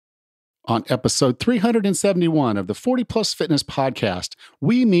On episode 371 of the 40 Plus Fitness podcast,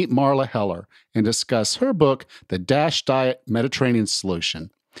 we meet Marla Heller and discuss her book, The DASH Diet Mediterranean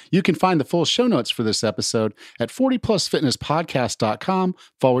Solution. You can find the full show notes for this episode at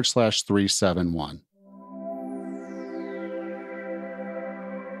 40plusfitnesspodcast.com/371.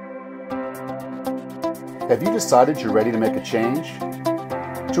 Have you decided you're ready to make a change?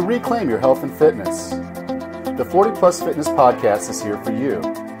 To reclaim your health and fitness? The 40 Plus Fitness podcast is here for you.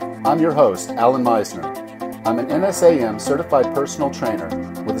 I'm your host, Alan Meisner. I'm an NSAM certified personal trainer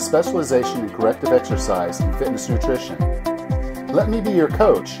with a specialization in corrective exercise and fitness nutrition. Let me be your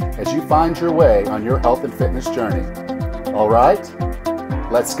coach as you find your way on your health and fitness journey. All right,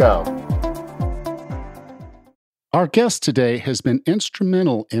 let's go. Our guest today has been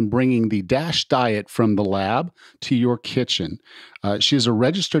instrumental in bringing the DASH diet from the lab to your kitchen. She is a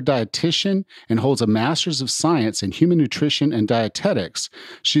registered dietitian and holds a Master's of Science in Human Nutrition and Dietetics.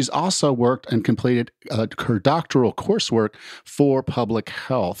 She's also worked and completed her doctoral coursework for public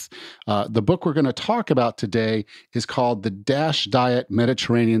health. The book we're going to talk about today is called The DASH Diet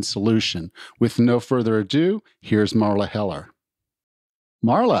Mediterranean Solution. With no further ado, here's Marla Heller.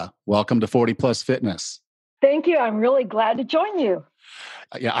 Marla, welcome to 40 Plus Fitness. Thank you. I'm really glad to join you.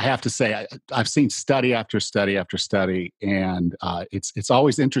 Yeah, I have to say, I've seen study after study after study, and it's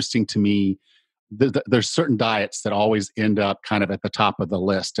always interesting to me. There's certain diets that always end up kind of at the top of the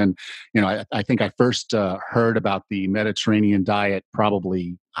list. And, I think I first heard about the Mediterranean diet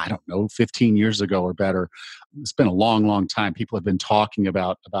probably, 15 years ago or better. It's been a long, long time. People have been talking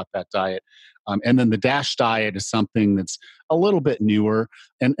about that diet. And then the DASH diet is something that's a little bit newer,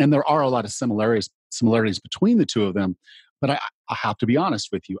 and there are a lot of similarities between the two of them. But I have to be honest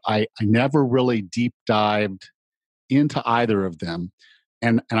with you, I never really deep dived into either of them.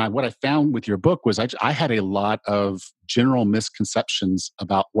 And what I found with your book was I had a lot of general misconceptions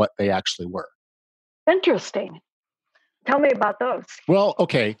about what they actually were. Interesting. Tell me about those. Well,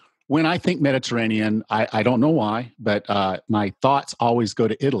 okay. When I think Mediterranean, I don't know why, but my thoughts always go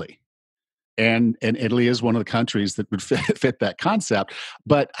to Italy. And Italy is one of the countries that would fit that concept.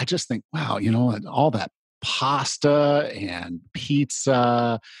 But I just think, wow, all that pasta and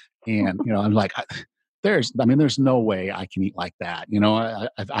pizza, and I'm like, there's no way I can eat like that.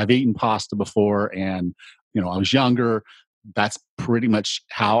 I've eaten pasta before, and I was younger. That's pretty much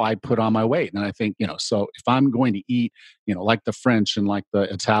how I put on my weight. And I think, so if I'm going to eat, like the French and like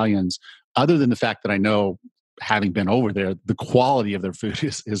the Italians, other than the fact that I know, having been over there, the quality of their food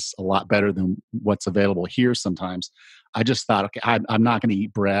is a lot better than what's available here sometimes. I just thought, okay, I'm not going to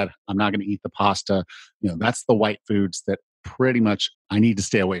eat bread. I'm not going to eat the pasta. That's the white foods that pretty much I need to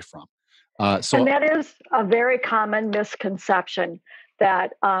stay away from. And that is a very common misconception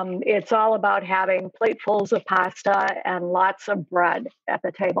that it's all about having platefuls of pasta and lots of bread at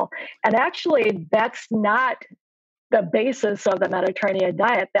the table. And actually, that's not the basis of the Mediterranean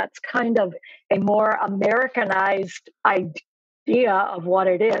diet. That's kind of a more Americanized idea of what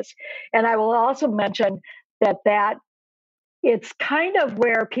it is. And I will also mention that it's kind of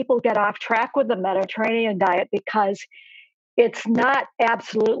where people get off track with the Mediterranean diet because it's not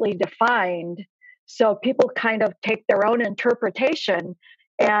absolutely defined. So people kind of take their own interpretation.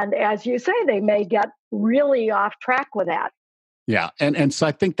 And as you say, they may get really off track with that. Yeah. And so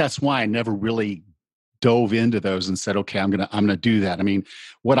I think that's why I never really dove into those and said, okay, I'm gonna do that. I mean,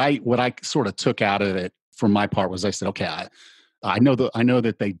 what I sort of took out of it for my part was I said, okay, I know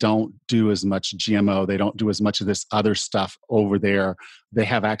that they don't do as much GMO, they don't do as much of this other stuff over there. They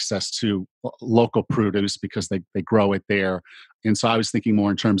have access to local produce because they grow it there. And so I was thinking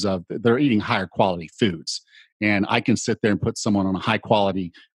more in terms of they're eating higher quality foods. And I can sit there and put someone on a high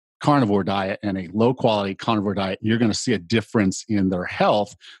quality carnivore diet and a low quality carnivore diet. You're going to see a difference in their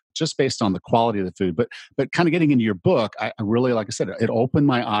health just based on the quality of the food. But kind of getting into your book, I really, like I said, it opened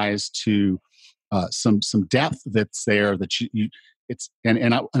my eyes to some depth that's there that you it's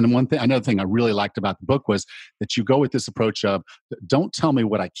and another thing I really liked about the book was that you go with this approach of don't tell me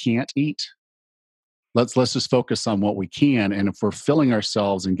what I can't eat. Let's just focus on what we can. And if we're filling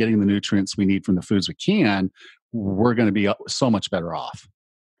ourselves and getting the nutrients we need from the foods we can, we're going to be so much better off.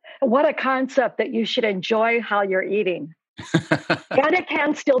 What a concept that you should enjoy how you're eating. And it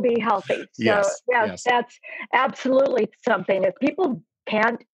can still be healthy. So yes. That's absolutely something. If people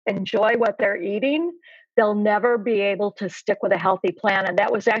can't enjoy what they're eating, they'll never be able to stick with a healthy plan. And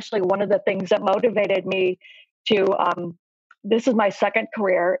that was actually one of the things that motivated me to, this is my second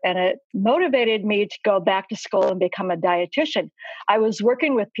career, and it motivated me to go back to school and become a dietitian. I was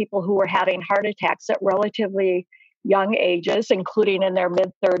working with people who were having heart attacks at relatively young ages, including in their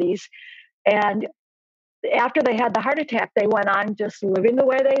mid-30s. And after they had the heart attack, they went on just living the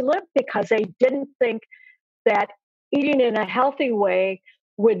way they lived because they didn't think that eating in a healthy way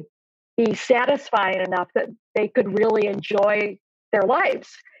would be satisfying enough that they could really enjoy their lives.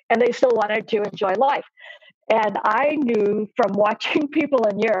 And they still wanted to enjoy life. And I knew from watching people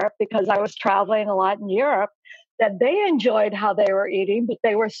in Europe, because I was traveling a lot in Europe, that they enjoyed how they were eating, but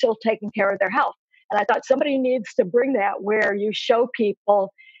they were still taking care of their health. And I thought somebody needs to bring that where you show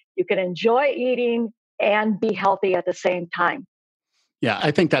people you can enjoy eating and be healthy at the same time. Yeah,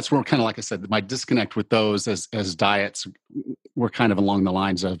 I think that's where, kind of like I said, my disconnect with those as diets were kind of along the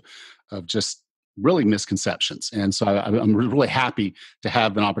lines of just really misconceptions. And so I'm really happy to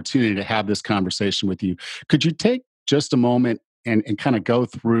have an opportunity to have this conversation with you. Could you take just a moment and kind of go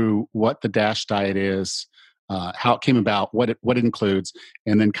through what the DASH diet is, how it came about, what it includes,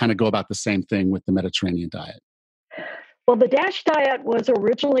 and then kind of go about the same thing with the Mediterranean diet? Well, the DASH diet was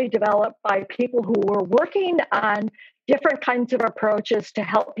originally developed by people who were working on different kinds of approaches to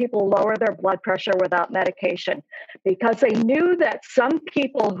help people lower their blood pressure without medication, because they knew that some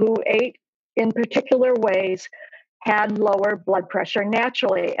people who ate in particular ways had lower blood pressure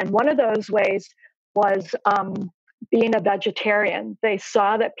naturally. And one of those ways was being a vegetarian. They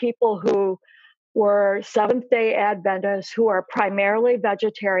saw that people who were Seventh day Adventists who are primarily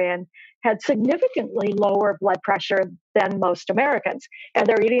vegetarian had significantly lower blood pressure than most Americans. And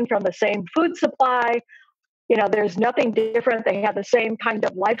they're eating from the same food supply. There's nothing different. They have the same kind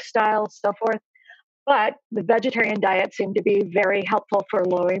of lifestyle, so forth. But the vegetarian diet seemed to be very helpful for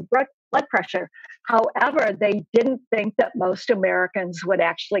lowering blood pressure. However, they didn't think that most Americans would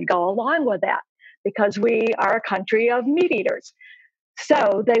actually go along with that because we are a country of meat eaters.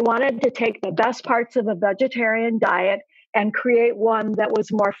 So they wanted to take the best parts of a vegetarian diet and create one that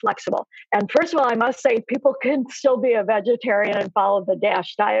was more flexible. And first of all, I must say people can still be a vegetarian and follow the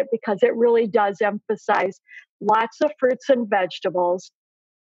DASH diet because it really does emphasize lots of fruits and vegetables,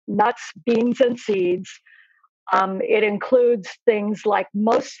 nuts, beans, and seeds. It includes things like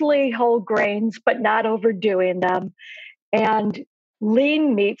mostly whole grains, but not overdoing them, and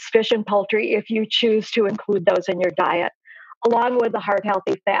lean meats, fish and poultry, if you choose to include those in your diet, along with the heart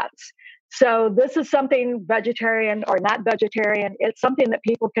healthy fats. So this is something, vegetarian or not vegetarian, it's something that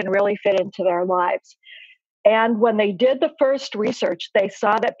people can really fit into their lives. And when they did the first research, they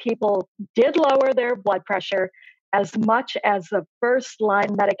saw that people did lower their blood pressure as much as the first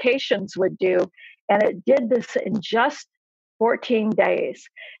line medications would do. And it did this in just 14 days.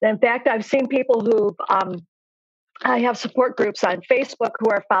 And in fact, I've seen people who, I have support groups on Facebook who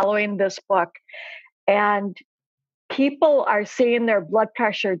are following this book, and people are seeing their blood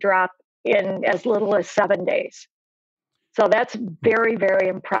pressure drop in as little as 7 days. So that's very, very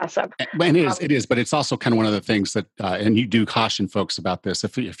impressive. And it is, but it's also kind of one of the things that, and you do caution folks about this.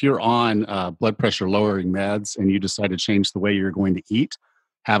 If you're on blood pressure lowering meds and you decide to change the way you're going to eat,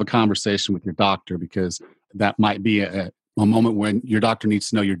 have a conversation with your doctor, because that might be a moment when your doctor needs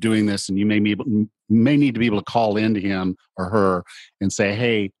to know you're doing this, and you may need to be able to call into him or her and say,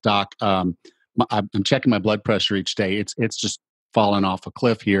 "Hey, doc, I'm checking my blood pressure each day. It's just fallen off a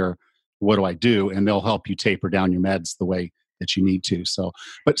cliff here. What do I do?" And they'll help you taper down your meds the way that you need to. So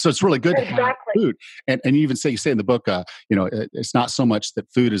it's really good to have food. And you say in the book, it's not so much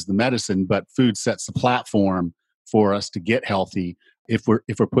that food is the medicine, but food sets the platform for us to get healthy if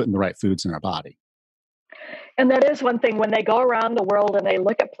we're putting the right foods in our body. And that is one thing when they go around the world and they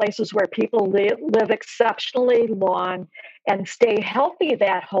look at places where people live exceptionally long and stay healthy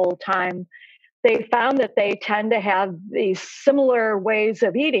that whole time, they found that they tend to have these similar ways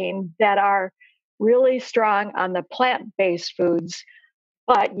of eating that are really strong on the plant-based foods,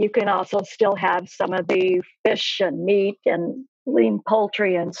 but you can also still have some of the fish and meat and lean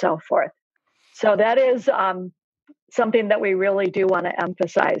poultry and so forth. So that is something that we really do want to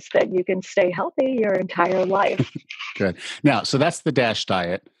emphasize, that you can stay healthy your entire life. Good. Now, so that's the DASH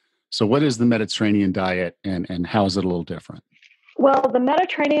diet. So what is the Mediterranean diet, and how is it a little different? Well, the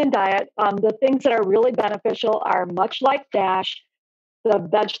Mediterranean diet, the things that are really beneficial are much like DASH, the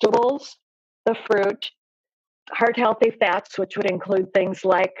vegetables, the fruit, heart healthy fats, which would include things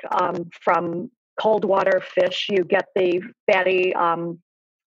like from cold water fish, you get the fatty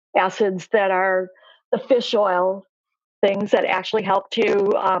acids that are the fish oil, things that actually help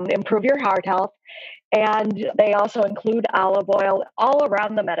to improve your heart health. And they also include olive oil all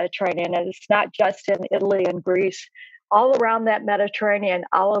around the Mediterranean. And it's not just in Italy and Greece. All around that Mediterranean,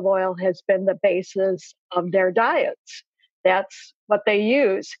 olive oil has been the basis of their diets. That's what they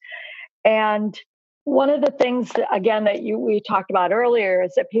use. And One of the things that, again, that we talked about earlier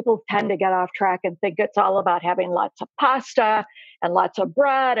is that people tend to get off track and think it's all about having lots of pasta and lots of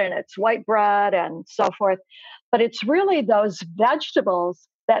bread and it's white bread and so forth. But it's really those vegetables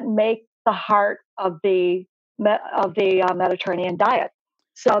that make the heart of the Mediterranean diet.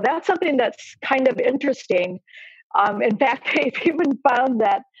 So that's something that's kind of interesting. In fact, they've even found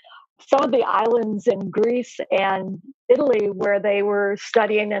that some of the islands in Greece and Italy where they were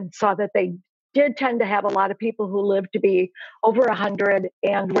studying and saw that they did tend to have a lot of people who lived to be over 100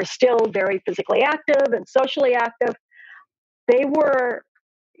 and were still very physically active and socially active. They were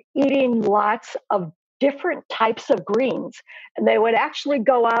eating lots of different types of greens. And they would actually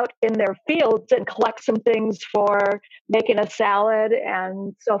go out in their fields and collect some things for making a salad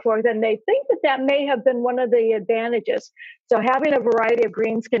and so forth. And they think that that may have been one of the advantages. So having a variety of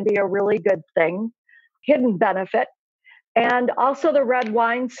greens can be a really good thing, hidden benefit. And also, the red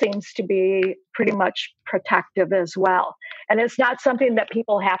wine seems to be pretty much protective as well. And it's not something that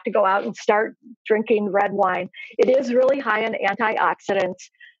people have to go out and start drinking red wine. It is really high in antioxidants,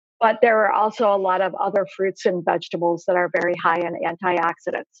 but there are also a lot of other fruits and vegetables that are very high in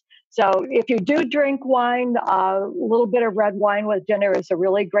antioxidants. So if you do drink wine, a little bit of red wine with dinner is a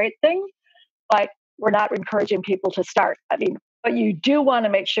really great thing, but we're not encouraging people to start. I mean, but you do want to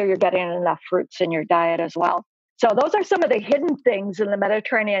make sure you're getting enough fruits in your diet as well. So those are some of the hidden things in the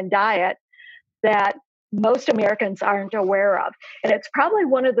Mediterranean diet that most Americans aren't aware of. And it's probably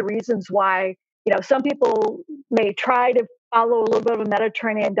one of the reasons why, some people may try to follow a little bit of a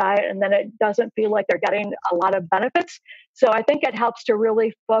Mediterranean diet and then it doesn't feel like they're getting a lot of benefits. So I think it helps to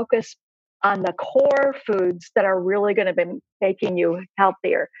really focus on the core foods that are really going to be making you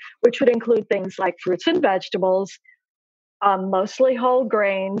healthier, which would include things like fruits and vegetables, mostly whole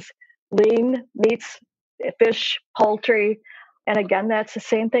grains, lean meats, fish, poultry. And again, that's the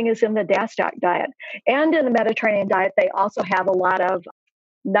same thing as in the DAS diet. And in the Mediterranean diet, they also have a lot of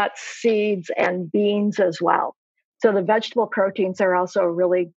nuts, seeds, and beans as well. So the vegetable proteins are also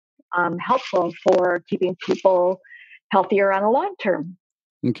really helpful for keeping people healthier on a long term.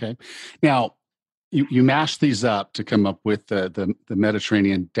 Okay. Now, you mash these up to come up with the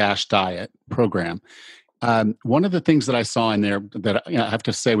Mediterranean Dash Diet program. One of the things that I saw in there that I have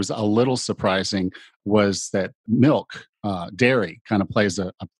to say was a little surprising was that milk, dairy, kind of plays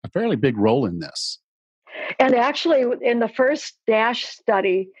a fairly big role in this. And actually, in the first DASH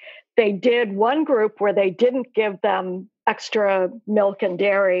study, they did one group where they didn't give them extra milk and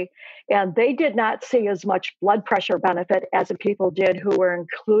dairy, and they did not see as much blood pressure benefit as the people did who were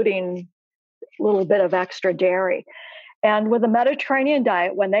including a little bit of extra dairy. And with the Mediterranean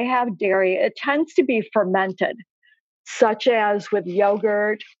diet, when they have dairy, it tends to be fermented, such as with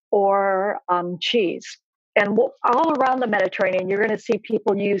yogurt or cheese. And all around the Mediterranean, you're going to see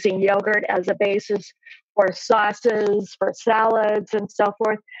people using yogurt as a basis for sauces, for salads, and so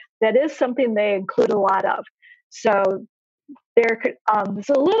forth. That is something they include a lot of. So there's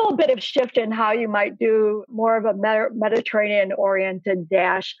a little bit of shift in how you might do more of a Mediterranean-oriented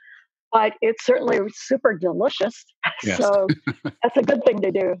dash, but it's certainly super delicious. Yes. So that's a good thing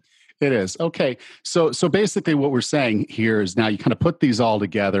to do. It is. Okay. So basically what we're saying here is now you kind of put these all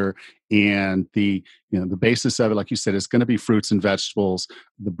together and the basis of it, like you said, is going to be fruits and vegetables.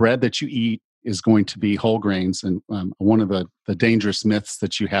 The bread that you eat is going to be whole grains. And one of the dangerous myths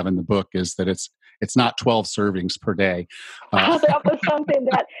that you have in the book is that it's not 12 servings per day. That was something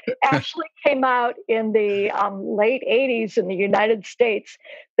that actually came out in the late 80s in the United States.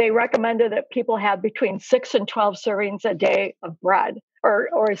 They recommended that people have between 6 and 12 servings a day of bread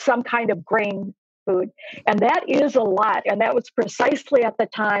or some kind of grain food. And that is a lot. And that was precisely at the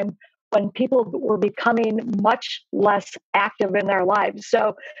time when people were becoming much less active in their lives.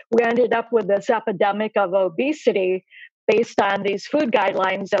 So we ended up with this epidemic of obesity based on these food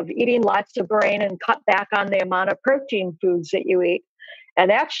guidelines of eating lots of grain and cut back on the amount of protein foods that you eat.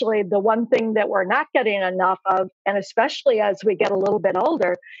 And actually, the one thing that we're not getting enough of, and especially as we get a little bit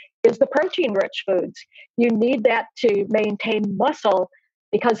older, is the protein rich foods. You need that to maintain muscle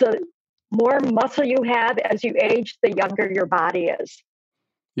because the more muscle you have as you age, the younger your body is.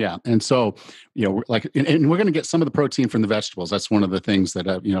 Yeah, and so and we're going to get some of the protein from the vegetables. That's one of the things that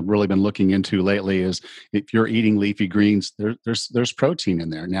I've really been looking into lately. Is if you're eating leafy greens, there's protein in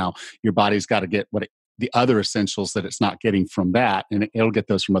there. Now your body's got to get the other essentials that it's not getting from that, and it'll get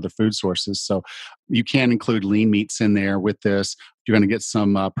those from other food sources. So you can include lean meats in there with this. You're going to get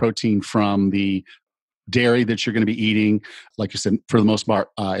some protein from the dairy that you're going to be eating. Like you said, for the most part,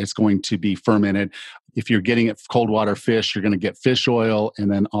 it's going to be fermented. If you're getting it cold water fish, you're going to get fish oil, and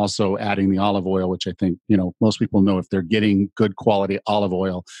then also adding the olive oil, which I think, most people know if they're getting good quality olive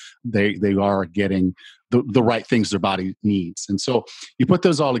oil, they are getting the right things their body needs. And so you put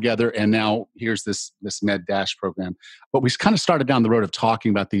those all together, and now here's this Med Dash program. But we kind of started down the road of talking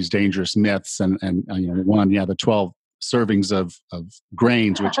about these dangerous myths, and the 12 servings of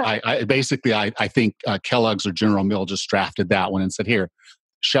grains, which I basically think Kellogg's or General Mill just drafted that one and said, here,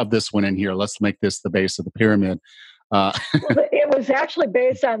 shove this one in here. Let's make this the base of the pyramid. Well, it was actually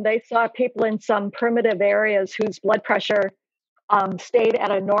based on, they saw people in some primitive areas whose blood pressure stayed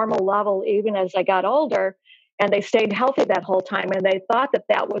at a normal level even as they got older, and they stayed healthy that whole time. And they thought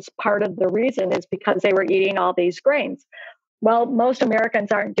that was part of the reason, is because they were eating all these grains. Well, most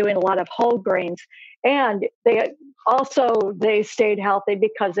Americans aren't doing a lot of whole grains, and they stayed healthy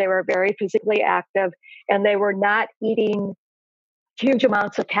because they were very physically active and they were not eating huge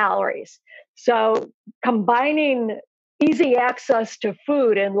amounts of calories. So combining easy access to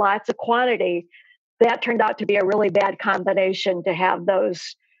food in lots of quantity, that turned out to be a really bad combination, to have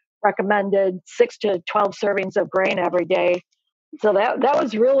those recommended 6 to 12 servings of grain every day. So that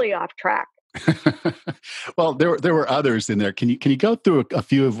was really off track. Well, there were others in there. Can you go through a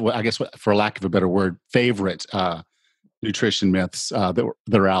few of, I guess, for lack of a better word, favorite nutrition myths that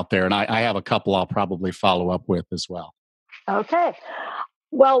are out there? And I have a couple I'll probably follow up with as well. Okay.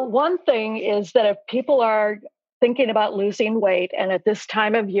 Well, one thing is that if people are thinking about losing weight, and at this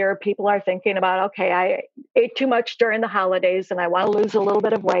time of year, people are thinking about, okay, I ate too much during the holidays and I want to lose a little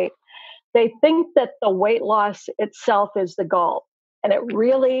bit of weight. They think that the weight loss itself is the goal, and it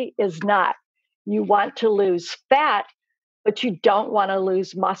really is not. You want to lose fat, but you don't want to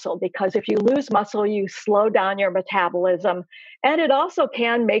lose muscle, because if you lose muscle, you slow down your metabolism, and it also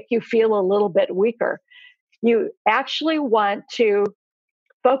can make you feel a little bit weaker. You actually want to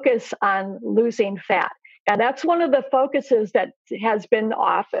focus on losing fat. And that's one of the focuses that has been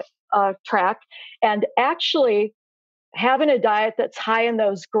off track. And actually, having a diet that's high in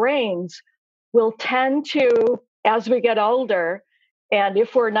those grains will tend to, as we get older, and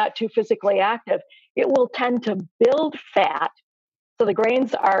if we're not too physically active, it will tend to build fat. So the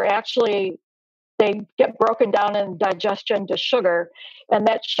grains are actually, they get broken down in digestion to sugar. And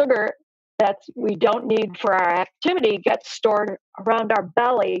that sugar that we don't need for our activity gets stored around our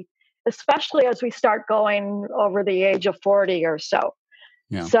belly, especially as we start going over the age of 40 or so.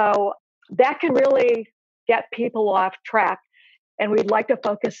 Yeah. So that can really get people off track. And we'd like to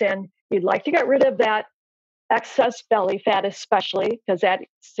focus in, you'd like to get rid of that excess belly fat, especially because that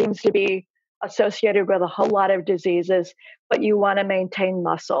seems to be associated with a whole lot of diseases, but you want to maintain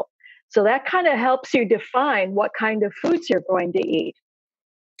muscle. So that kind of helps you define what kind of foods you're going to eat.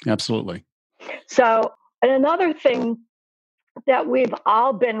 Absolutely. So, and another thing that we've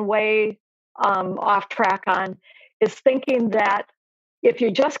all been way off track on is thinking that if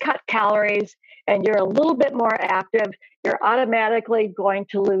you just cut calories and you're a little bit more active, you're automatically going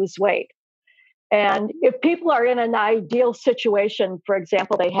to lose weight. And if people are in an ideal situation, for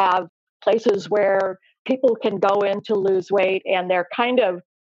example, they have places where people can go in to lose weight and they're kind of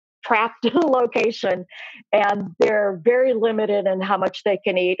trapped in a location and they're very limited in how much they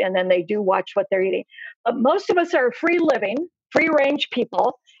can eat, and then they do watch what they're eating. But most of us are free living, free range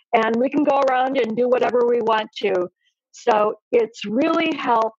people, and we can go around and do whatever we want to. So it's really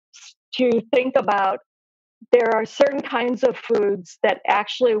helps to think about, there are certain kinds of foods that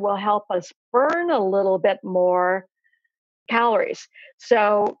actually will help us burn a little bit more calories.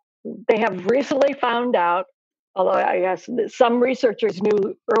 So they have recently found out, although I guess some researchers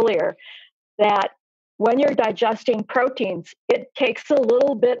knew earlier, that when you're digesting proteins, it takes a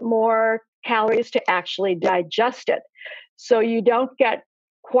little bit more calories to actually digest it. So you don't get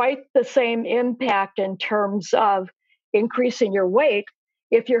quite the same impact in terms of increasing your weight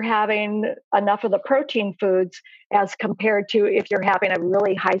if you're having enough of the protein foods as compared to if you're having a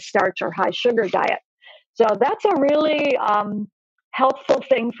really high starch or high sugar diet. So that's a really helpful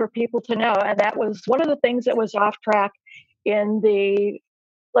thing for people to know. And that was one of the things that was off track in the,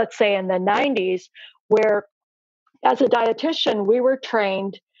 let's say in the 90s, where as a dietitian, we were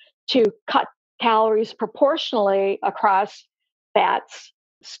trained to cut calories proportionally across fats,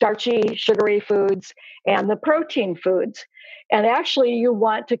 starchy, sugary foods, and the protein foods. And actually, you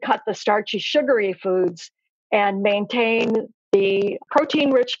want to cut the starchy, sugary foods and maintain the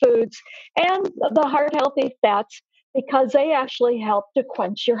protein-rich foods and the heart-healthy fats, because they actually help to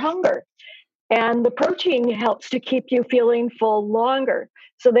quench your hunger. And the protein helps to keep you feeling full longer.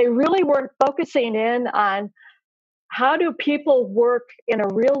 So they really weren't focusing in on how do people work in a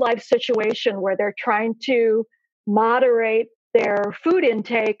real life situation where they're trying to moderate their food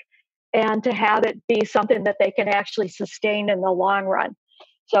intake and to have it be something that they can actually sustain in the long run.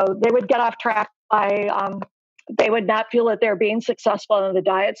 So they would get off track by, they would not feel that they're being successful in the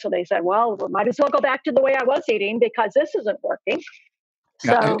diet. So they said, well, we might as well go back to the way I was eating because this isn't working.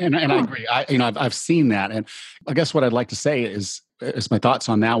 Yeah, So, and I agree. I've seen that, and I guess what I'd like to say is my thoughts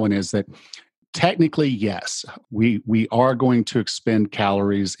on that one is that technically, yes, we are going to expend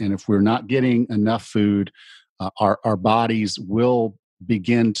calories, and if we're not getting enough food, our bodies will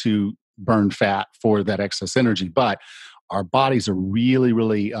begin to burn fat for that excess energy. But our bodies are really,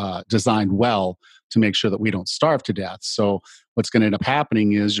 really designed well to make sure that we don't starve to death. So what's going to end up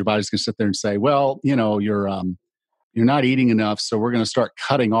happening is your body's going to sit there and say, well, you're not eating enough, so we're going to start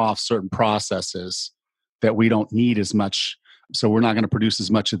cutting off certain processes that we don't need as much. So we're not going to produce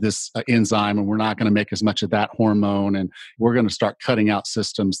as much of this enzyme, and we're not going to make as much of that hormone, and we're going to start cutting out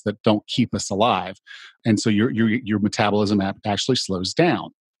systems that don't keep us alive. And so your metabolism actually slows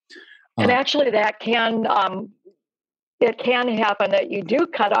down. and actually, that can it can happen that you do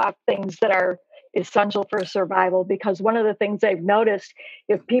cut off things that are essential for survival, because one of the things they've noticed,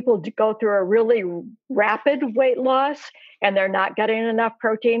 if people go through a really rapid weight loss and they're not getting enough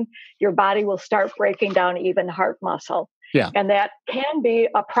protein, your body will start breaking down even heart muscle. Yeah. And that can be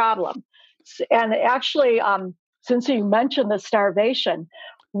a problem. And actually, since you mentioned the starvation,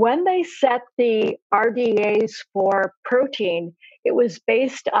 when they set the RDAs for protein, it was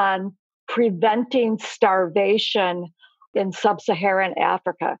based on preventing starvation in sub-Saharan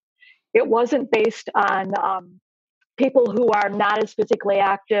Africa. It wasn't based on people who are not as physically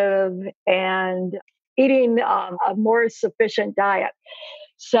active and eating a more sufficient diet.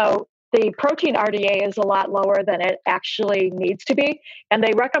 So the protein RDA is a lot lower than it actually needs to be. And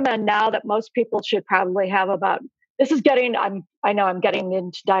they recommend now that most people should probably have about, this is getting, I know I'm getting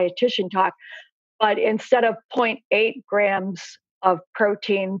into dietitian talk, but instead of zero point 0.8 grams of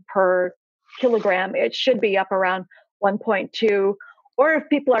protein per kilogram, it should be up around 1.2. Or if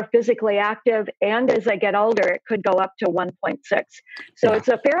people are physically active and as they get older, it could go up to 1.6. So it's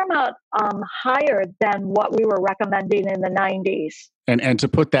a fair amount higher than what we were recommending in the 90s. And to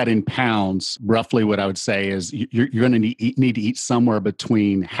put that in pounds, roughly what I would say is you're going to need to eat somewhere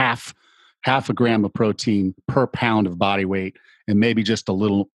between half a gram of protein per pound of body weight, and maybe just a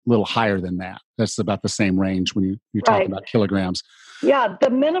little higher than that. That's about the same range when you're talking about kilograms. Yeah, the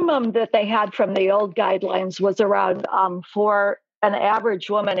minimum that they had from the old guidelines was around for an average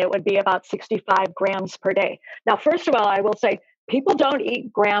woman, it would be about 65 grams per day. Now, first of all, I will say people don't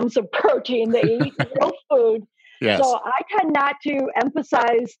eat grams of protein, they eat real food. Yes. So I tend not to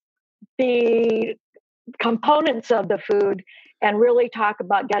emphasize the components of the food and really talk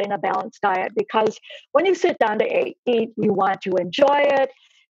about getting a balanced diet, because when you sit down to eat, you want to enjoy it.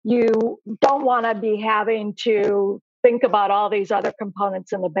 You don't want to be having to think about all these other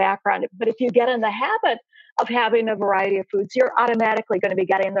components in the background. But if you get in the habit of having a variety of foods, you're automatically going to be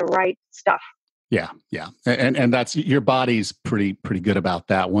getting the right stuff. Yeah. And that's, your body's pretty good about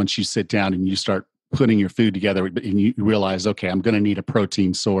that. Once you sit down and you start putting your food together and you realize, okay, I'm going to need a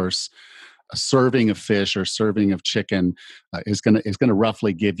protein source. A serving of fish or serving of chicken is going to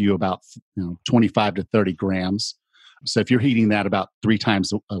roughly give you about 25 to 30 grams. So if you're eating that about 3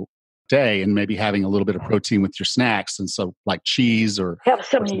 times a day and maybe having a little bit of protein with your snacks, and so like cheese or have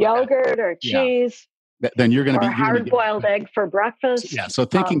some yogurt or cheese, then you're going to be hard-boiled egg for breakfast. Yeah. So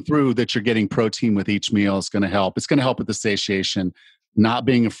thinking through that you're getting protein with each meal is going to help. It's going to help with the satiation. Not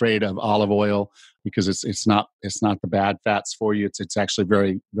being afraid of olive oil, because it's not the bad fats for you. It's actually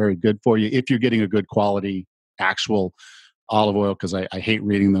very, very good for you if you're getting a good quality actual olive oil. Because I hate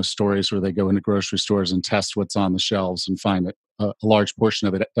reading those stories where they go into grocery stores and test what's on the shelves and find that a large portion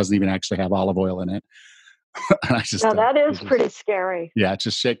of it doesn't even actually have olive oil in it. And I just that is pretty scary. Yeah,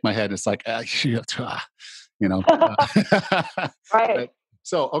 just shake my head. It's like Right.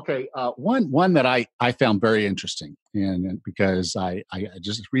 So, okay, one that I found very interesting, and because I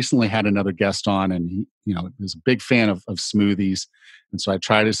just recently had another guest on, and he was a big fan of smoothies, and so I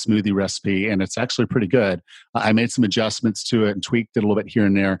tried his smoothie recipe, and it's actually pretty good. I made some adjustments to it and tweaked it a little bit here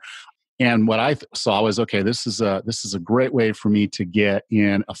and there. And what I saw was, okay, this is a great way for me to get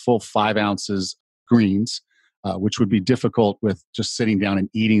in a full 5 ounces greens, which would be difficult with just sitting down and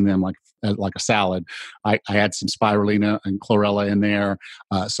eating them like a salad. I had some spirulina and chlorella in there,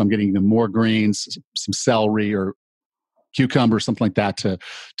 so I'm getting even more greens, some celery or cucumber, something like that,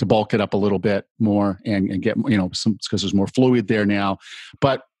 to bulk it up a little bit more and get some, because there's more fluid there now.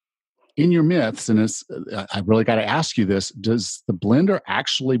 But in your myths, and I really got to ask you this: does the blender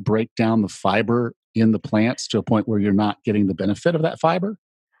actually break down the fiber in the plants to a point where you're not getting the benefit of that fiber?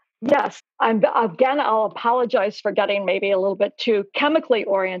 Yes, I'll apologize for getting maybe a little bit too chemically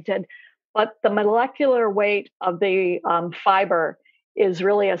oriented, but the molecular weight of the fiber is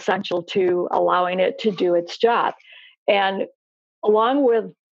really essential to allowing it to do its job. And along with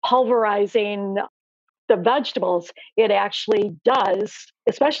pulverizing the vegetables, it actually does,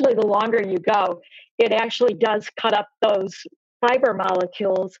 especially the longer you go, it actually does cut up those fiber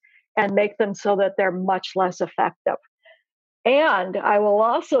molecules and make them so that they're much less effective. And I will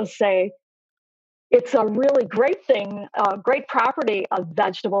also say it's a really great thing, great property of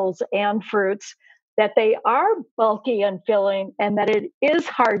vegetables and fruits that they are bulky and filling and that it is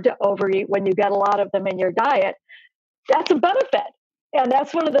hard to overeat when you get a lot of them in your diet. That's a benefit. And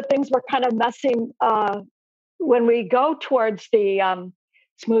that's one of the things we're kind of messing when we go towards the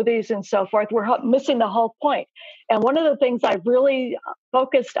smoothies and so forth, we're missing the whole point. And one of the things I've really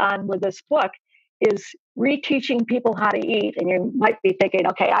focused on with this book is reteaching people how to eat. And you might be thinking,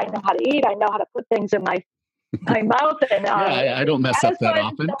 okay, I know how to eat. I know how to put things in my mouth. And Yeah, I don't mess up that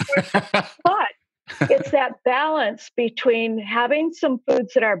often. But it's that balance between having some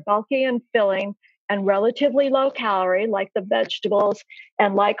foods that are bulky and filling and relatively low calorie, like the vegetables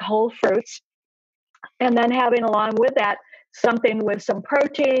and like whole fruits, and then having along with that something with some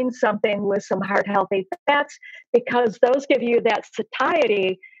protein, something with some heart healthy fats, because those give you that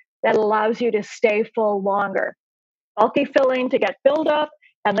satiety that allows you to stay full longer. Bulky filling to get filled up,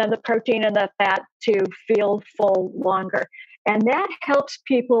 and then the protein and the fat to feel full longer. And that helps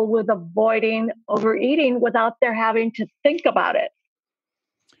people with avoiding overeating without their having to think about it.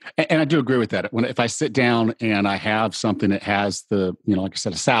 And I do agree with that. If I sit down and I have something that has like I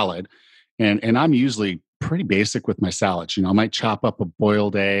said, a salad, and I'm usually pretty basic with my salads. I might chop up a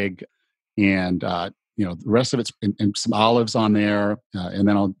boiled egg, and the rest of it's and some olives on there, and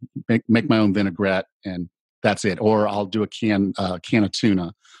then I'll make my own vinaigrette, and that's it. Or I'll do a can of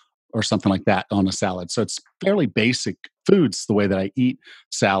tuna or something like that on a salad. So it's fairly basic foods the way that I eat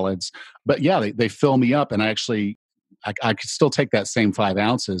salads. But yeah, they fill me up, and I could still take that same 5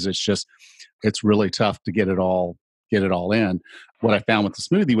 ounces. It's just it's really tough to get it all in. What I found with the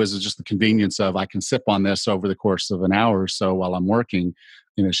smoothie was just the convenience of I can sip on this over the course of an hour or so while I'm working,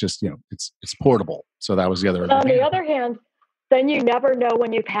 and it's just it's portable. So that was the other. On the other hand, then you never know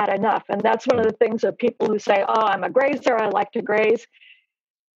when you've had enough, and that's one of the things of people who say, "Oh, I'm a grazer. I like to graze,"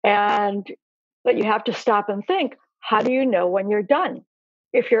 but you have to stop and think: how do you know when you're done?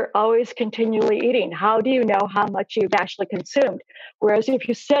 If you're always continually eating, how do you know how much you've actually consumed? Whereas if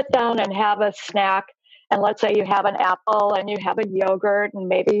you sit down and have a snack, and let's say you have an apple and you have a yogurt and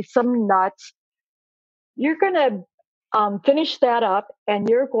maybe some nuts, you're going to finish that up and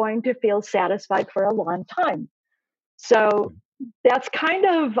you're going to feel satisfied for a long time. So that's kind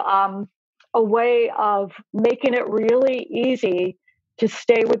of a way of making it really easy to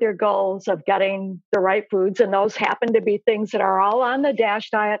stay with your goals of getting the right foods. And those happen to be things that are all on the DASH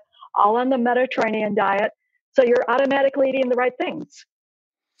diet, all on the Mediterranean diet. So you're automatically eating the right things.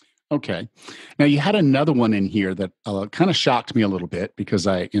 Okay. Now you had another one in here that kind of shocked me a little bit because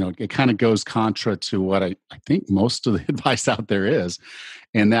it kind of goes contra to what I think most of the advice out there is.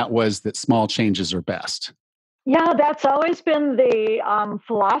 And that was that small changes are best. Yeah, that's always been the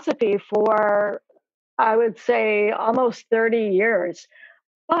philosophy for, I would say, almost 30 years.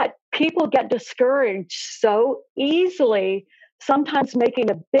 But people get discouraged so easily. Sometimes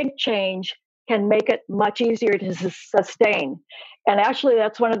making a big change can make it much easier to sustain. And actually,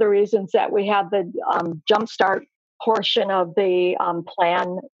 that's one of the reasons that we have the jumpstart portion of the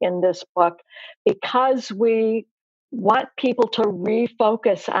plan in this book, because we want people to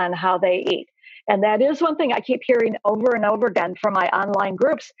refocus on how they eat. And that is one thing I keep hearing over and over again from my online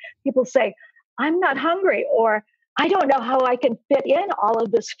groups. People say, I'm not hungry, or I don't know how I can fit in all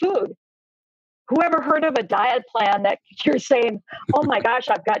of this food. Whoever heard of a diet plan that you're saying, oh my gosh,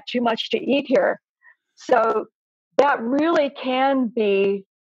 I've got too much to eat here? So that really can be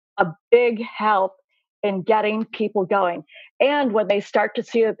a big help in getting people going. And when they start to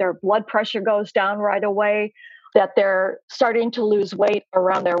see that their blood pressure goes down right away, that they're starting to lose weight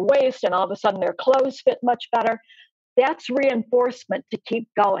around their waist, and all of a sudden their clothes fit much better, that's reinforcement to keep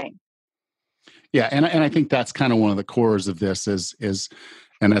going. Yeah, and I think that's kind of one of the cores of this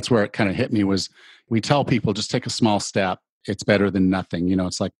and that's where it kind of hit me was we tell people just take a small step. It's better than nothing.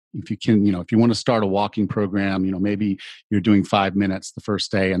 It's like if you want to start a walking program, maybe you're doing 5 minutes the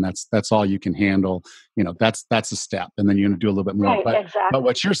first day and that's all you can handle. That's a step, and then you're going to do a little bit more. Right, exactly. But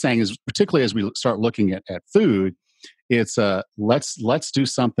what you're saying is, particularly as we start looking at food, it's let's do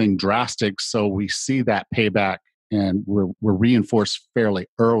something drastic so we see that payback and we're reinforced fairly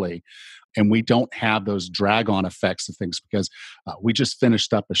early. and we don't have those drag on effects of things because we just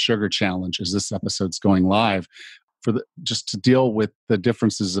finished up a sugar challenge as this episode's going live just to deal with the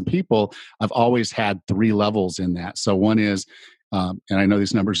differences in people. I've always had three levels in that. So one is, and I know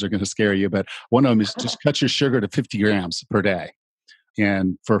these numbers are going to scare you, but one of them is just cut your sugar to 50 grams per day.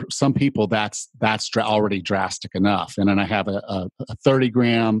 And for some people, that's already drastic enough. And then I have a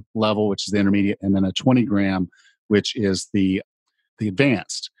 30-gram level, which is the intermediate, and then a 20-gram, which is the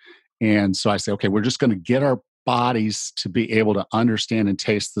advanced. And so I say, okay, we're just going to get our bodies to be able to understand and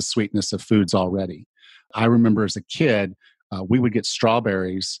taste the sweetness of foods already. I remember as a kid, we would get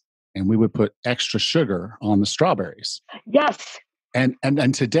strawberries and we would put extra sugar on the strawberries. Yes. And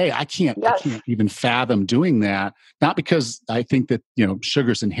today I can't even fathom doing that. Not because I think that,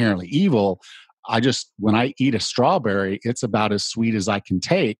 sugar's inherently evil. When I eat a strawberry, it's about as sweet as I can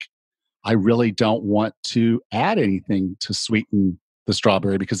take. I really don't want to add anything to sweeten the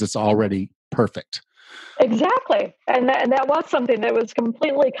strawberry because it's already perfect. Exactly. And that was something that was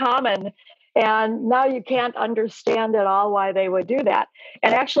completely common. And now you can't understand at all why they would do that.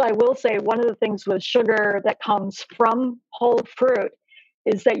 And actually, I will say one of the things with sugar that comes from whole fruit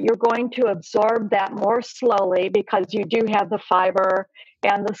is that you're going to absorb that more slowly because you do have the fiber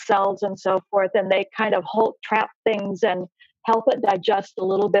and the cells and so forth, and they kind of trap things and help it digest a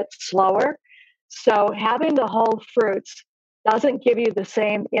little bit slower. So having the whole fruits doesn't give you the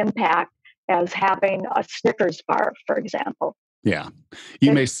same impact as having a Snickers bar, for example. Yeah.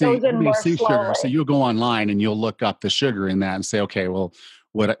 You may see sugar. Slowly. So you'll go online and you'll look up the sugar in that and say, okay, well,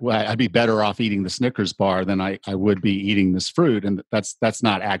 I'd be better off eating the Snickers bar than I would be eating this fruit. And that's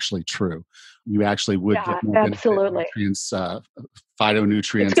not actually true. You actually would get more absolutely. nutrients,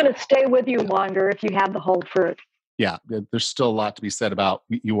 phytonutrients. It's going to stay with you longer if you have the whole fruit. Yeah, there's still a lot to be said about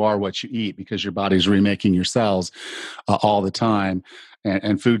you are what you eat because your body's remaking your cells all the time,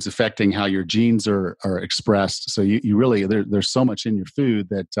 and food's affecting how your genes are expressed. So you really there's so much in your food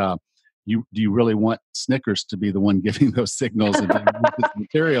that do you really want Snickers to be the one giving those signals and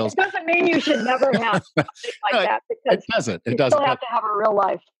materials? It doesn't mean you should never have something like that because it doesn't. Still have to have a real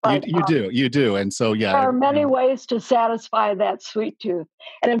life. But, you do, and so yeah, there are many ways to satisfy that sweet tooth,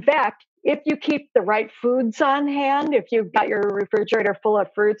 and in fact, if you keep the right foods on hand, if you've got your refrigerator full of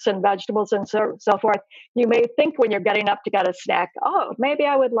fruits and vegetables and so forth, you may think when you're getting up to get a snack, oh, maybe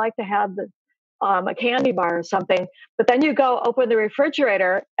I would like to have a candy bar or something. But then you go open the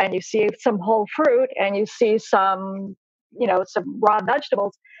refrigerator and you see some whole fruit and you see some raw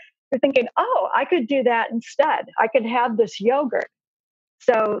vegetables. You're thinking, oh, I could do that instead. I could have this yogurt.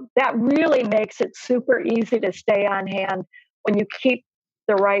 So that really makes it super easy to stay on hand when you keep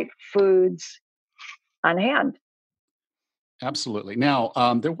the right foods on hand. Absolutely. Now,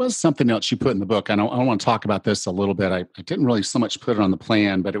 there was something else you put in the book, and I want to talk about this a little bit. I didn't really so much put it on the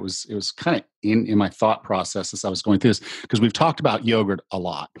plan, but it was kind of in my thought process as I was going through this, because we've talked about yogurt a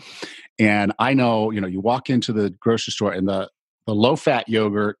lot. And I know, you walk into the grocery store and the low-fat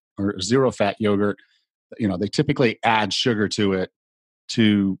yogurt or zero-fat yogurt, they typically add sugar to it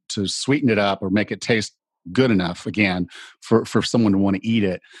to sweeten it up or make it taste good enough, again, for someone to want to eat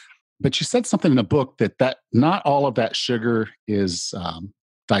it. But you said something in the book that not all of that sugar is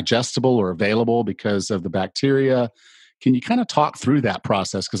digestible or available because of the bacteria. Can you kind of talk through that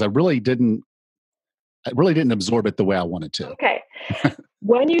process? Because I really didn't absorb it the way I wanted to. Okay.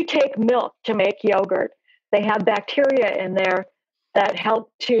 When you take milk to make yogurt, they have bacteria in there that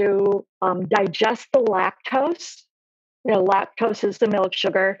help to digest the lactose. Lactose is the milk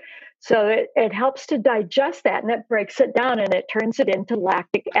sugar. So it helps to digest that, and it breaks it down and it turns it into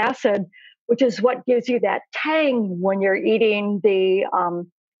lactic acid, which is what gives you that tang when you're eating the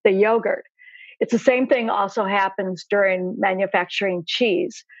yogurt. It's the same thing also happens during manufacturing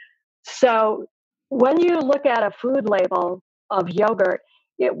cheese. So when you look at a food label of yogurt,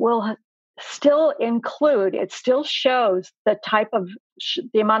 it will still it still shows the type of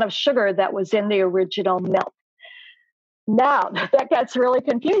the amount of sugar that was in the original milk. Now, that gets really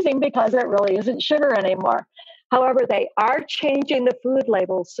confusing because it really isn't sugar anymore. However, they are changing the food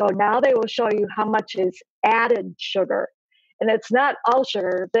labels. So now they will show you how much is added sugar. And it's not all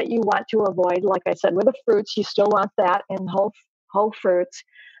sugar that you want to avoid. Like I said, with the fruits, you still want that in whole fruits.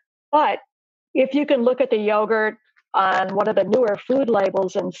 But if you can look at the yogurt on one of the newer food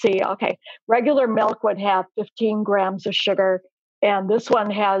labels and see, okay, regular milk would have 15 grams of sugar, and this one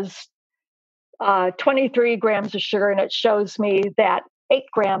has 23 grams of sugar, and it shows me that 8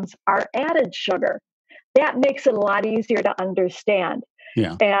 grams are added sugar. That makes it a lot easier to understand.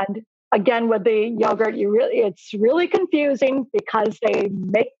 Yeah. And again, with the yogurt, it's really confusing because they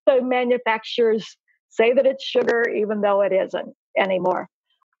make the manufacturers say that it's sugar, even though it isn't anymore.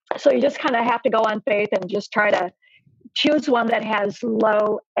 So you just kind of have to go on faith and just try to choose one that has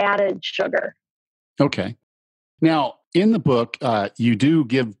low added sugar. Okay. Now, in the book, you do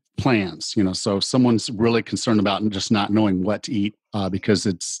give plans. So if someone's really concerned about just not knowing what to eat because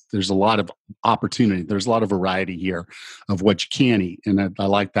there's a lot of opportunity, there's a lot of variety here of what you can eat, and I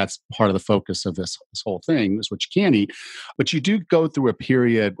like that's part of the focus of this whole thing is what you can eat. But you do go through a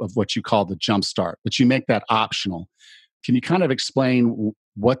period of what you call the jump start, but you make that optional. Can you kind of explain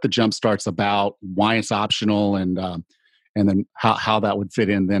what the jump start's about, why it's optional, and then how that would fit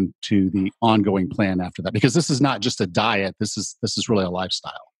in then to the ongoing plan after that? Because this is not just a diet. This is really a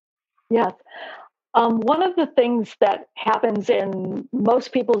lifestyle. Yes. One of the things that happens in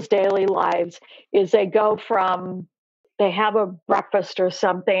most people's daily lives is they have a breakfast or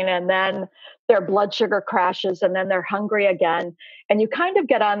something, and then their blood sugar crashes, and then they're hungry again. And you kind of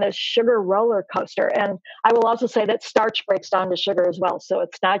get on this sugar roller coaster. And I will also say that starch breaks down to sugar as well. So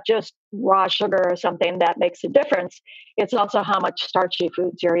it's not just raw sugar or something that makes a difference. It's also how much starchy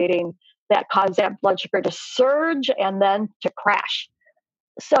foods you're eating that cause that blood sugar to surge and then to crash.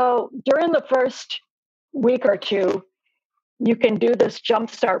 So during the first week or two, you can do this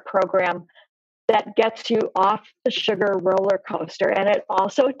jumpstart program that gets you off the sugar roller coaster. And it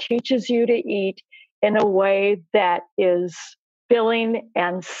also teaches you to eat in a way that is filling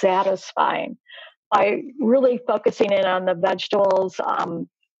and satisfying by really focusing in on the vegetables,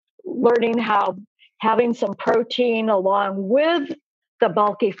 learning how having some protein along with the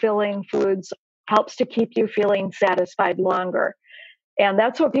bulky filling foods helps to keep you feeling satisfied longer. And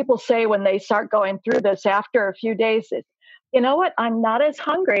that's what people say when they start going through this after a few days. You know what? I'm not as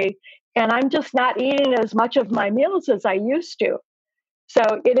hungry and I'm just not eating as much of my meals as I used to. So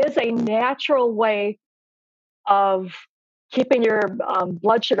it is a natural way of keeping your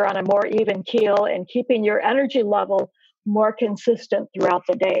blood sugar on a more even keel and keeping your energy level more consistent throughout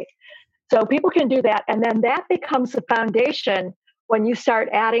the day. So people can do that. And then that becomes the foundation when you start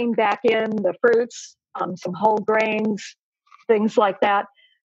adding back in the fruits, some whole grains, things like that,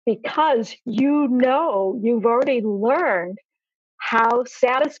 because you've already learned how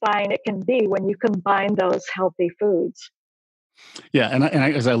satisfying it can be when you combine those healthy foods. Yeah, and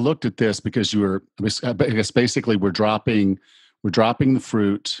as I looked at this, because I guess basically we're dropping the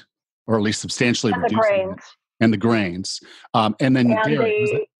fruit, or at least substantially And the reducing it, grains and the grains, and then and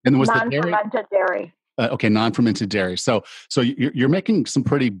dairy. the Was the dairy non-fermented dairy. okay? Non-fermented dairy. So you're making some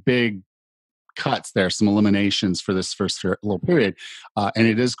pretty big cuts there, some eliminations for this first little period, and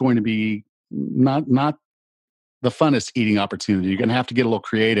it is going to be not the funnest eating opportunity. You're going to have to get a little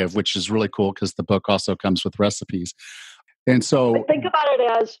creative, which is really cool because the book also comes with recipes. And But so, think about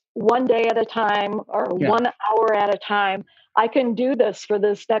it as one day at a time or yeah, 1 hour at a time. I can do this for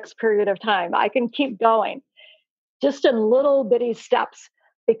this next period of time. I can keep going just in little bitty steps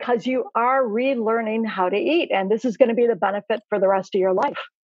because you are relearning how to eat. And this is going to be the benefit for the rest of your life.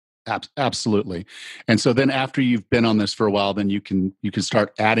 absolutely. And so then after you've been on this for a while, then you can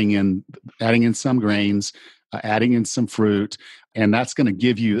start adding in some grains, adding in some fruit, and that's going to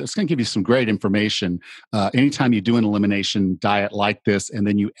give you some great information. Anytime you do an elimination diet like this, and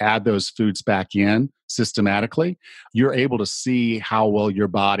then you add those foods back in systematically, you're able to see how well your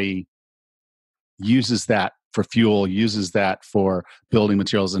body uses that for fuel, uses that for building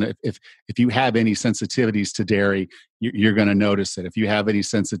materials. And if you have any sensitivities to dairy, you're going to notice it. If you have any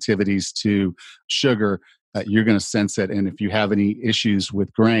sensitivities to sugar, you're going to sense it. And if you have any issues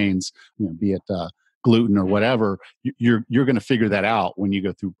with grains, be it gluten or whatever, you're going to figure that out when you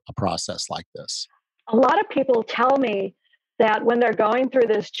go through a process like this. A lot of people tell me that when they're going through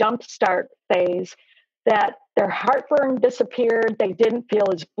this jump start phase, that their heartburn disappeared, they didn't feel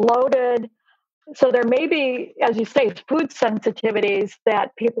as bloated. So there may be, as you say, food sensitivities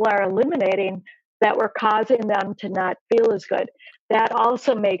that people are eliminating that were causing them to not feel as good. That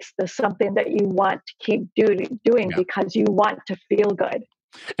also makes this something that you want to keep doing Yeah. because you want to feel good.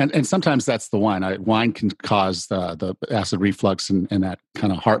 And sometimes that's the wine. Wine can cause the acid reflux and that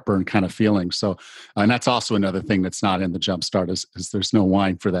kind of heartburn kind of feeling. So, and that's also another thing that's not in the jump start is there's no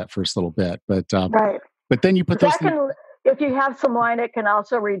wine for that first little bit. Right. But then you put those That things. can, if you have some wine, it can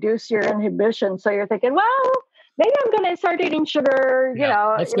also reduce your inhibition. So you're thinking, well, maybe I'm going to start eating sugar.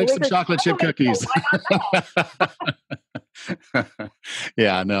 Yeah, let's make some chocolate chip cookies.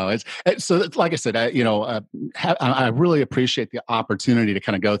 Yeah, no, so like I said, I really appreciate the opportunity to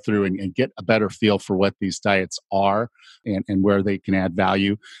kind of go through and get a better feel for what these diets are and where they can add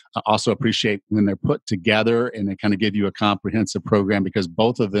value. I also appreciate when they're put together and they kind of give you a comprehensive program because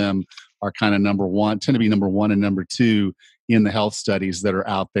both of them are kind of tend to be number one and number two in the health studies that are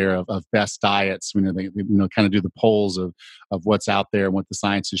out there of best diets. They kind of do the polls of what's out there and what the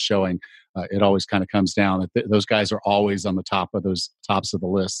science is showing. It always kind of comes down that those guys are always on the tops of the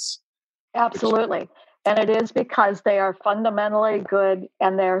lists. Absolutely. And it is because they are fundamentally good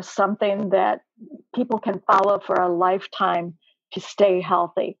and they're something that people can follow for a lifetime to stay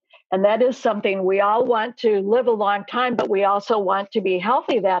healthy. And that is something we all want to live a long time, but we also want to be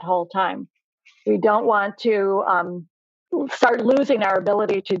healthy that whole time. We don't want to start losing our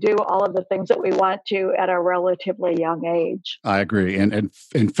ability to do all of the things that we want to at a relatively young age. I agree, and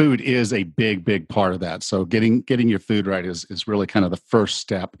food is a big part of that. So getting your food right is really kind of the first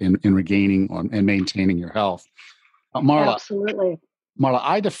step in regaining and maintaining your health. Absolutely. Marla,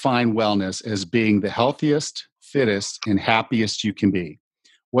 I define wellness as being the healthiest, fittest, and happiest you can be.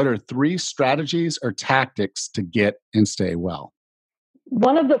 What are 3 strategies or tactics to get and stay well?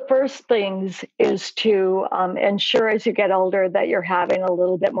 One of the first things is to ensure as you get older that you're having a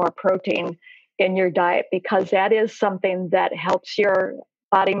little bit more protein in your diet, because that is something that helps your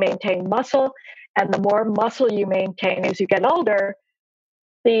body maintain muscle. And the more muscle you maintain as you get older,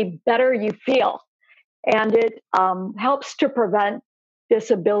 the better you feel. And it helps to prevent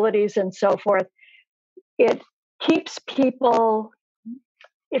disabilities and so forth. It keeps people,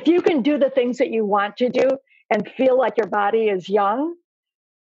 if you can do the things that you want to do and feel like your body is young,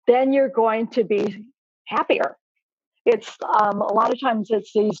 then you're going to be happier. It's a lot of times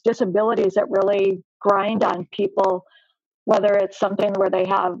it's these disabilities that really grind on people, whether it's something where they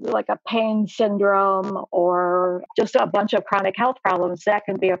have like a pain syndrome or just a bunch of chronic health problems. That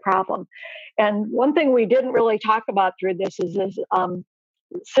can be a problem. And one thing we didn't really talk about through this is this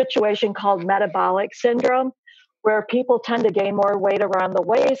situation called metabolic syndrome, where people tend to gain more weight around the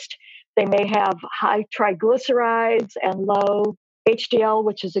waist. They may have high triglycerides and low HDL,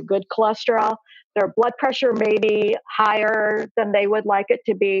 which is a good cholesterol. Their blood pressure may be higher than they would like it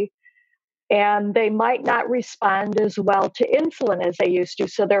to be. And they might not respond as well to insulin as they used to.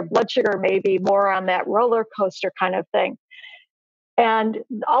 So their blood sugar may be more on that roller coaster kind of thing. And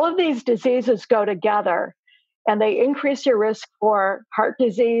all of these diseases go together and they increase your risk for heart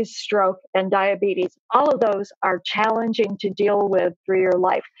disease, stroke, and diabetes. All of those are challenging to deal with through your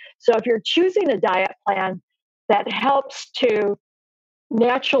life. So if you're choosing a diet plan that helps to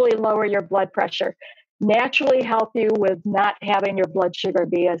naturally lower your blood pressure, naturally help you with not having your blood sugar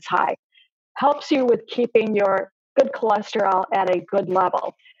be as high, helps you with keeping your good cholesterol at a good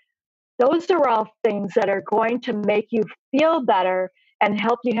level. Those are all things that are going to make you feel better and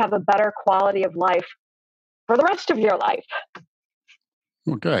help you have a better quality of life for the rest of your life.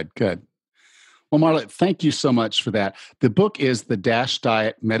 Well, good. Well, Marla, thank you so much for that. The book is The DASH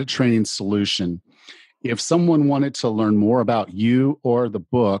Diet Mediterranean Solution. If someone wanted to learn more about you or the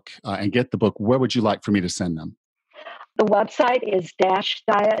book and get the book, where would you like for me to send them? The website is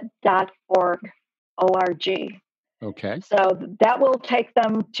dashdiet.org. O-R-G. Okay. So that will take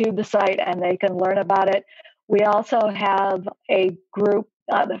them to the site and they can learn about it. We also have a group,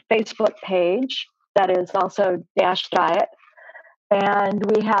 the Facebook page that is also Dash Diet. And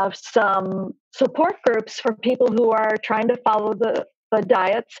we have some support groups for people who are trying to follow the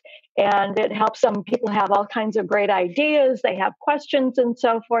diets. And it helps some people have all kinds of great ideas. They have questions and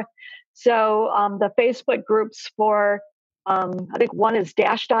so forth. So the Facebook groups for, I think one is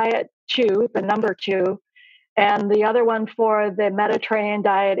Dash Diet 2, the number 2. And the other one for the Mediterranean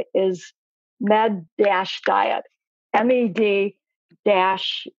diet is Med Dash Diet, MED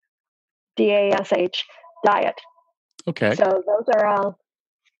dash DASH diet. Okay. So those are all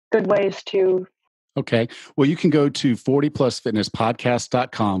good ways to. Okay. Well, you can go to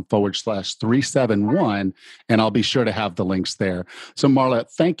 40plusfitnesspodcast.com/371, and I'll be sure to have the links there. So,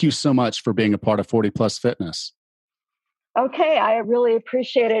 Marla, thank you so much for being a part of 40 Plus Fitness. Okay. I really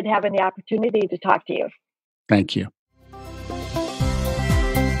appreciated having the opportunity to talk to you. Thank you.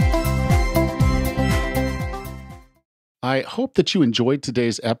 I hope that you enjoyed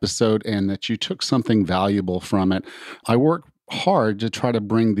today's episode and that you took something valuable from it. I work hard to try to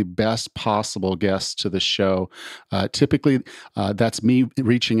bring the best possible guests to the show. Typically, that's me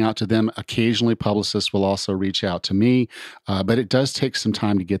reaching out to them. Occasionally, publicists will also reach out to me, but it does take some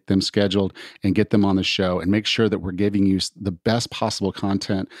time to get them scheduled and get them on the show and make sure that we're giving you the best possible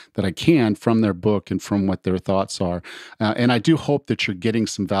content that I can from their book and from what their thoughts are. And I do hope that you're getting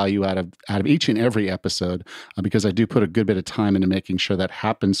some value out of each and every episode because I do put a good bit of time into making sure that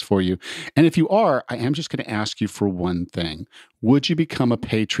happens for you. And if you are, I am just going to ask you for one thing. would you become a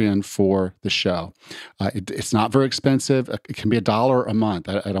patron for the show? It's not very expensive. It can be $1 a month.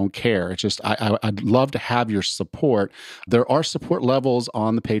 I don't care. It's just, I'd love to have your support. There are support levels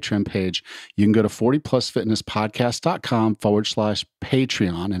on the Patreon page. You can go to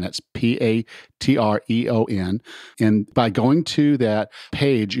 40plusfitnesspodcast.com/Patreon, and that's Patreon. And by going to that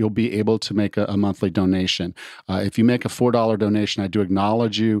page, you'll be able to make a monthly donation. If you make a $4 donation, I do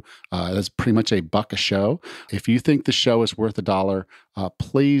acknowledge you. That's pretty much $1 a show. If you think the show is worth $1,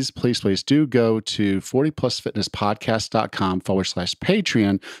 please do go to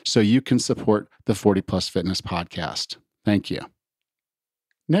 40plusfitnesspodcast.com/Patreon so you can support the 40 Plus Fitness Podcast. Thank you.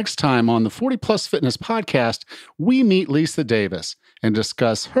 Next time on the 40 Plus Fitness Podcast, we meet Lisa Davis and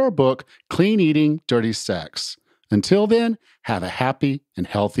discuss her book, Clean Eating, Dirty Sex. Until then, have a happy and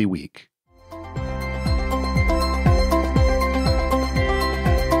healthy week.